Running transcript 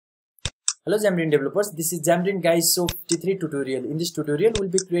Hello Xamarin developers, this is Xamarin guys. So 53 tutorial. In this tutorial we'll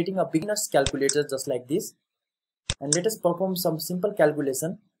be creating a beginner's calculator just like this, and let us perform some simple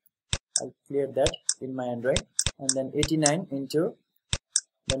calculation. I'll clear that in my Android, and then 89 into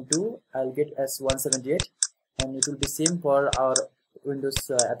then 2 I'll get as 178, and it will be same for our Windows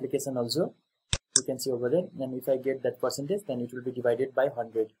application also. You can see over there, and if I get that percentage, then it will be divided by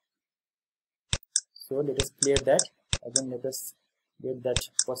 100. So let us clear that. Again, let us get that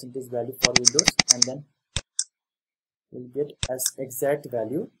percentage value for Windows, and then we'll get as exact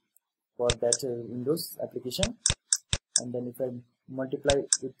value for that Windows application. And then if I multiply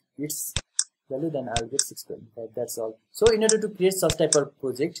with its value, then I'll get 625. That's all. So in order to create such type of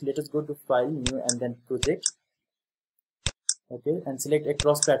project, let us go to file, new, and then project. Okay, and select a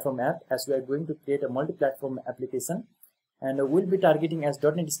cross-platform app, as we are going to create a multi-platform application, and we'll be targeting as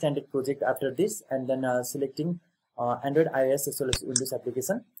 .NET Standard project after this, and then selecting Android, iOS as well as Windows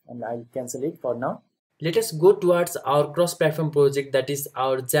application, and I'll cancel it for now. Let us go towards our cross-platform project, that is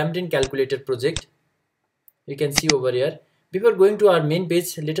our Xamarin calculator project. You can see over here. Before going to our main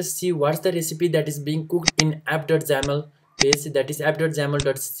page, let us see what's the recipe that is being cooked in app.xaml page, that is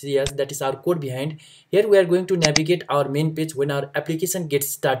app.xaml.cs, that is our code behind. Here we are going to navigate our main page when our application gets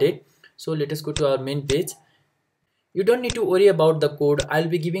started. So let us go to our main page. You don't need to worry about the code. I'll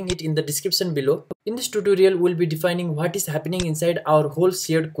be giving it in the description below. In this tutorial, we'll be defining what is happening inside our whole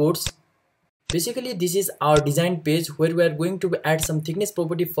shared codes. Basically, this is our design page where we are going to add some thickness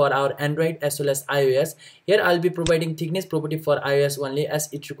property for our Android as well as iOS. Here I'll be providing thickness property for iOS only, as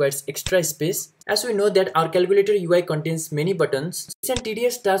it requires extra space. As we know that our calculator UI contains many buttons, it's a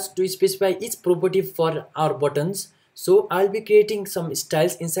tedious task to specify each property for our buttons. So I'll be creating some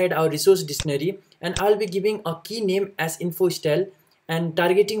styles inside our resource dictionary, and I'll be giving a key name as info style and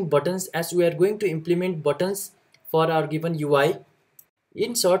targeting buttons, as we are going to implement buttons for our given UI.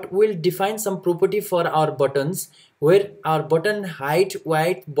 In short, we'll define some property for our buttons, where our button height,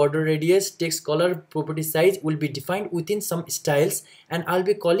 width, border radius, text color, property size will be defined within some styles, and I'll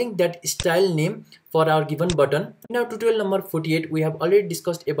be calling that style name for our given button. In our tutorial number 48, we have already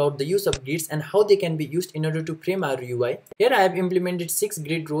discussed about the use of grids and how they can be used in order to frame our UI. Here I have implemented 6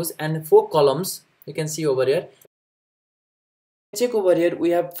 grid rows and 4 columns. You can see over here. Check over here, we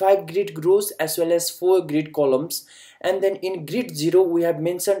have 5 grid rows as well as 4 grid columns, and then in grid 0 we have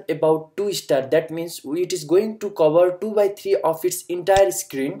mentioned about 2 star. That means it is going to cover 2 by 3 of its entire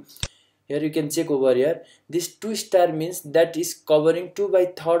screen. Here you can check over here, this 2 star means that is covering 2 by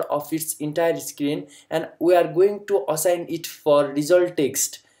 3 of its entire screen, and we are going to assign it for result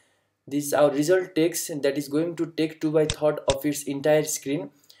text. This is our result text that is going to take 2 by 3 of its entire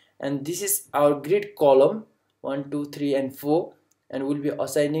screen, and this is our grid column 1, 2, 3 and 4, and we'll be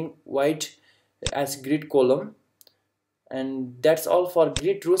assigning white as grid column. And that's all for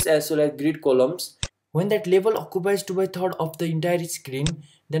grid rows as well as grid columns. When that label occupies 2 by 3 of the entire screen,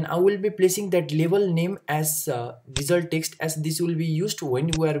 then I will be placing that label name as result text, as this will be used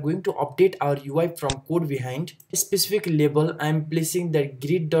when we are going to update our UI from code behind. A specific label, I am placing that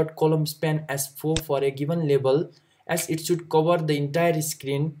grid.column span as 4 for a given label, as it should cover the entire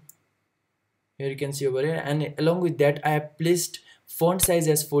screen. Here you can see over here, and along with that I have placed font size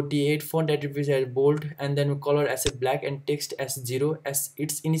as 48, font attributes as bold, and then color as a black, and text as 0, as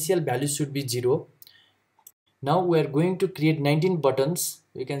its initial value should be 0. Now we are going to create 19 buttons.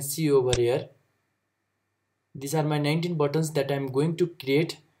 You can see over here, these are my 19 buttons that I am going to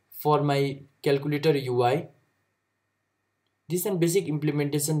create for my calculator UI. This is a basic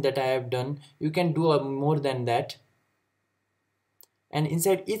implementation that I have done. You can do more than that. And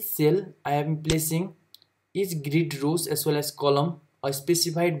inside each cell I am placing each grid rows as well as column a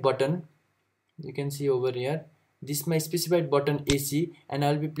specified button. You can see over here, this is my specified button AC, and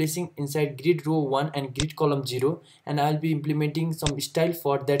I'll be placing inside grid row 1 and grid column 0, and I'll be implementing some style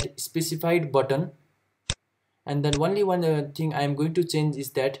for that specified button. And then only one thing I am going to change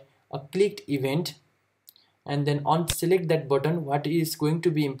is that a clicked event, and then on select that button, what is going to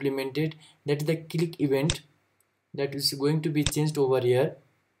be implemented, that is the click event, that is going to be changed over here.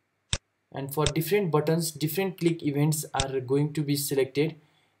 And for different buttons, different click events are going to be selected,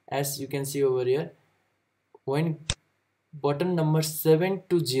 as you can see over here. When button number 7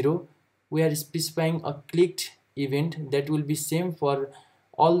 to 0, we are specifying a clicked event that will be same for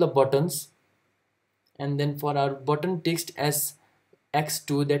all the buttons. And then for our button text as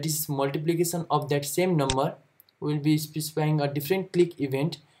x2, that is multiplication of that same number, we will be specifying a different click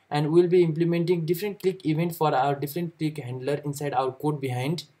event, and we will be implementing different click event for our different click handler inside our code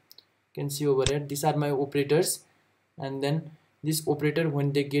behind. You can see over here, these are my operators, and then this operator,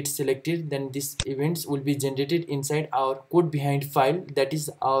 when they get selected, then these events will be generated inside our code behind file, that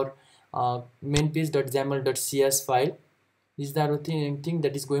is our mainpage.xaml.cs file. This is the thing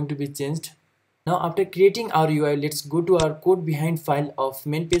that is going to be changed. Now after creating our UI, let's go to our code behind file of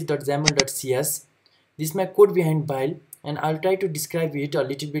mainpage.xaml.cs. This is my code behind file, and I'll try to describe it a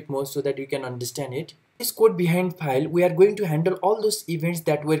little bit more so that you can understand it. This code behind file, we are going to handle all those events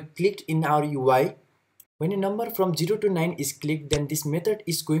that were clicked in our UI. When a number from 0 to 9 is clicked, then this method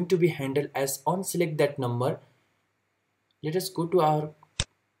is going to be handled as onSelect that number. Let us go to our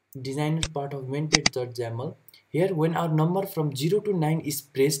designer part of mainpage.xaml. Here, when our number from 0 to 9 is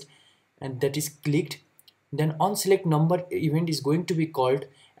pressed and that is clicked, then onSelect number event is going to be called,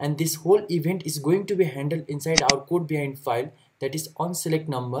 and this whole event is going to be handled inside our code behind file, that is onSelect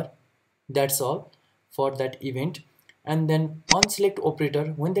number. That's all for that event. And then onSelect operator,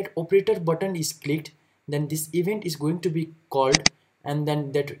 when that operator button is clicked, then this event is going to be called, and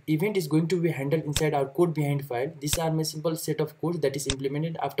then that event is going to be handled inside our code behind file. These are my simple set of codes that is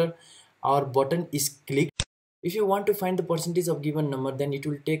implemented after our button is clicked. If you want to find the percentage of given number, then it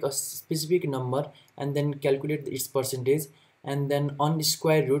will take a specific number and then calculate its percentage, and then on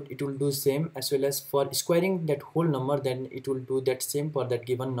square root it will do same, as well as for squaring that whole number, then it will do that same for that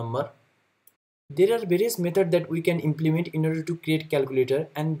given number. There are various methods that we can implement in order to create calculator,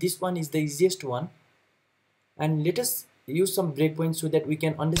 and this one is the easiest one. And let us use some breakpoints so that we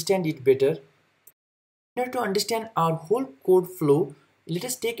can understand it better. In order to understand our whole code flow, let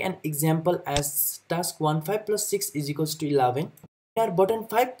us take an example as task 1, 5 plus 6 is equals to 11. When our button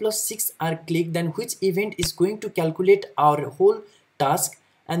 5 plus 6 are clicked, then which event is going to calculate our whole task,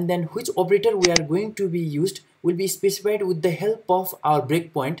 and then which operator we are going to be used will be specified with the help of our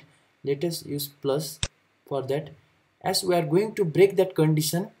breakpoint. Let us use plus for that, as we are going to break that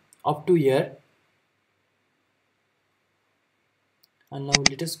condition up to here. And now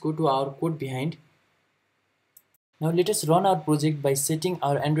let us go to our code behind. Now let us run our project by setting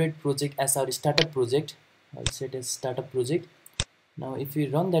our Android project as our startup project. I'll set as startup project. Now if we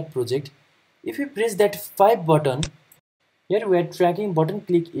run that project, if we press that 5 button, here we are tracking button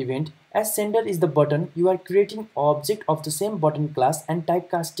click event. As sender is the button, you are creating object of the same button class and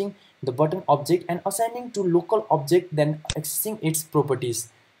typecasting the button object and assigning to local object, then accessing its properties.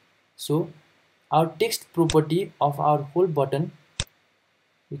 So our text property of our whole button,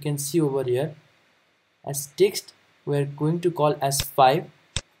 you can see over here as text, we are going to call as 5.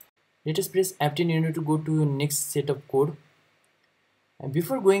 Let us press F10 in order to go to next set of code. And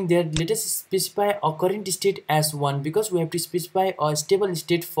before going there, let us specify our current state as 1, because we have to specify a stable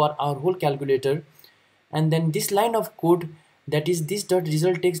state for our whole calculator. And then this line of code, that is this dot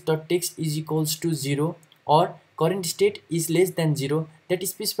result text dot text is equals to 0, or current state is less than 0, that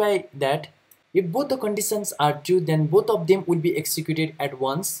specify that if both the conditions are true, then both of them will be executed at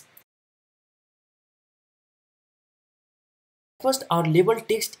once. First, our label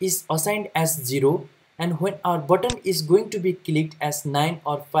text is assigned as 0, and when our button is going to be clicked as 9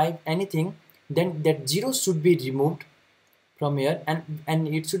 or 5 anything, then that 0 should be removed from here, and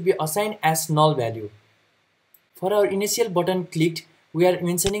it should be assigned as null value. For our initial button clicked, we are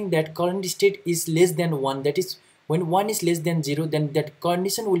mentioning that current state is less than 1, that is when 1 is less than 0, then that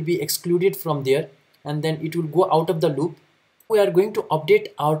condition will be excluded from there, and then it will go out of the loop. We are going to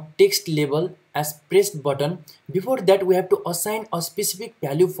update our text label as pressed button. Before that, we have to assign a specific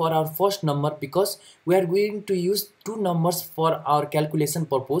value for our first number, because we are going to use two numbers for our calculation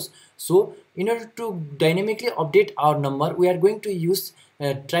purpose. So in order to dynamically update our number, we are going to use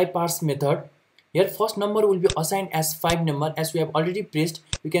try parse method. Here first number will be assigned as 5 number, as we have already pressed.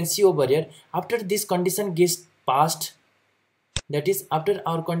 You can see over here, after this condition gets passed, that is after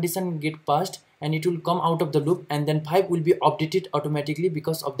our condition get passed, and it will come out of the loop, and then 5 will be updated automatically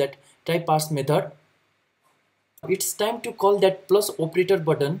because of that try parse method. It's time to call that plus operator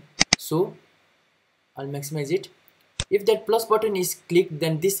button, so I'll maximize it. If that plus button is clicked,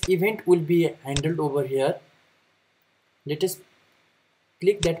 then this event will be handled over here. Let us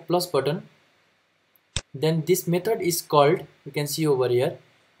click that plus button, then this method is called. You can see over here,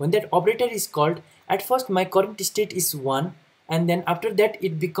 when that operator is called, at first my current state is 1, and then after that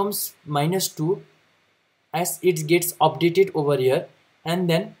it becomes -2 as it gets updated over here, and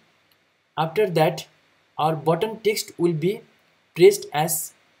then after that our button text will be pressed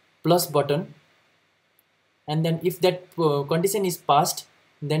as plus button, and then if that condition is passed,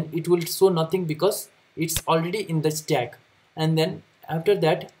 then it will show nothing because it's already in the stack. And then after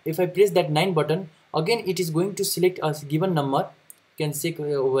that, if I press that 9 button, again it is going to select a given number. You can see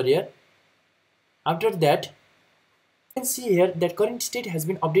over here. After that, you can see here that current state has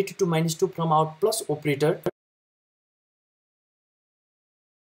been updated to -2 from our plus operator.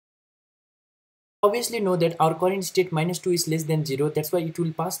 Obviously know that our current state -2 is less than 0. That's why it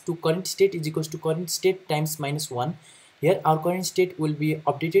will pass to current state is equals to current state times -1. Here our current state will be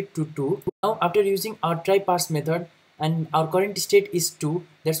updated to 2. Now after using our try parse method and our current state is 2,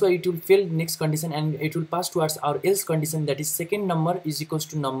 that's why it will fail next condition and it will pass towards our else condition, that is second number is equals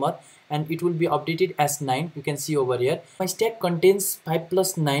to number, and it will be updated as 9. You can see over here my stack contains 5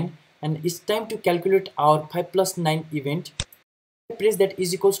 plus 9 and it's time to calculate our 5 plus 9 event. Press that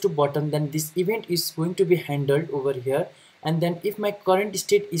is equals to button, then this event is going to be handled over here, and then if my current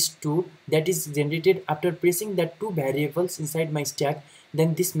state is 2, that is generated after pressing that 2 variables inside my stack,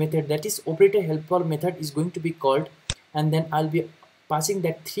 then this method, that is operator helper method, is going to be called, and then I'll be passing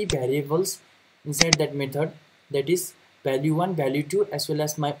that 3 variables inside that method, that is value 1, value 2 as well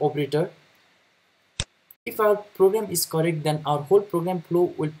as my operator. If our program is correct, then our whole program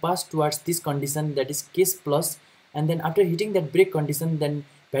flow will pass towards this condition, that is case plus, and then after hitting that break condition, then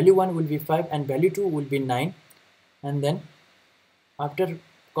value 1 will be 5 and value 2 will be 9, and then after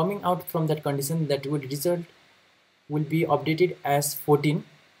coming out from that condition, that will result will be updated as 14.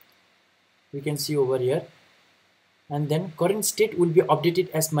 We can see over here, and then current state will be updated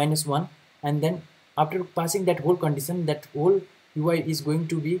as -1, and then after passing that whole condition, that whole UI is going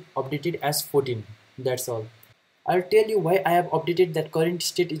to be updated as 14. That's all. I'll tell you why I have updated that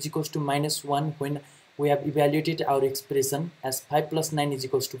current state is equals to -1 when we have evaluated our expression as 5 plus 9 is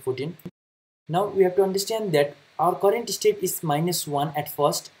equals to 14. Now we have to understand that our current state is -1 at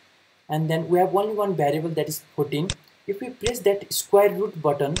first, and then we have only one variable, that is 14. If we press that square root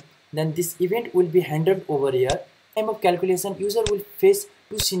button, then this event will be handled over here. Time of calculation, user will face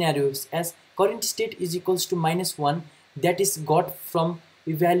two scenarios as current state is equals to -1, that is got from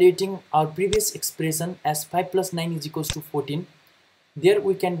evaluating our previous expression as 5 plus 9 is equals to 14. There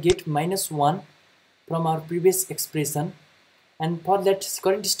we can get -1 from our previous expression, and for that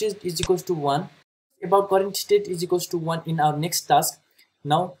current state is equals to 1. About current state is equals to 1 in our next task.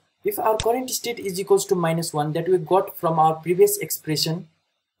 Now if our current state is equals to -1 that we got from our previous expression,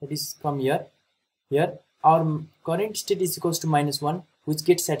 that is from here our current state is equals to -1, which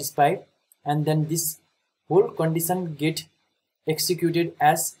gets satisfied, and then this whole condition get executed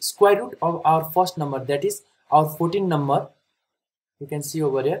as square root of our first number, that is our 14 number. You can see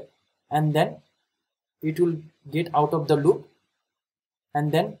over here, and then it will get out of the loop,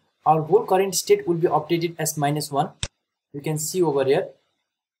 and then our whole current state will be updated as -1. You can see over here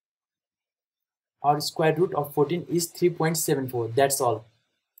our square root of 14 is 3.74. That's all.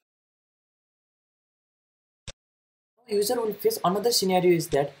 User will face another scenario is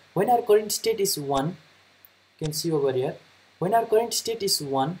that when our current state is 1, you can see over here, when our current state is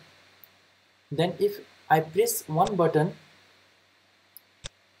 1, then if I press one button,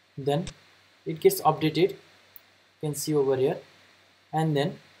 then it gets updated. You can see over here, and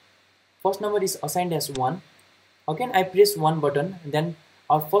then first number is assigned as 1. Again I press one button, then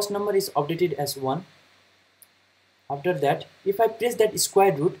our first number is updated as 1. After that, if I press that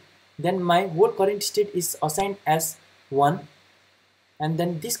square root, then my whole current state is assigned as 1, and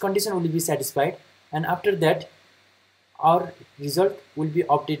then this condition will be satisfied, and after that our result will be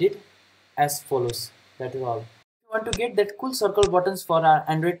updated as follows. That is all. If you want to get that cool circle buttons for our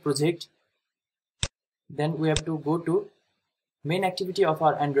Android project, then we have to go to main activity of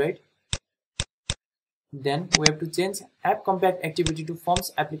our Android. Then we have to change app compact activity to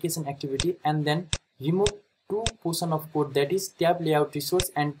forms application activity, and then remove two portion of code, that is tab layout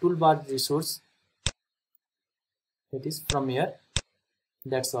resource and toolbar resource, that is from here.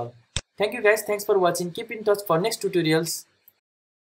 That's all. Thank you guys, thanks for watching. Keep in touch for next tutorials.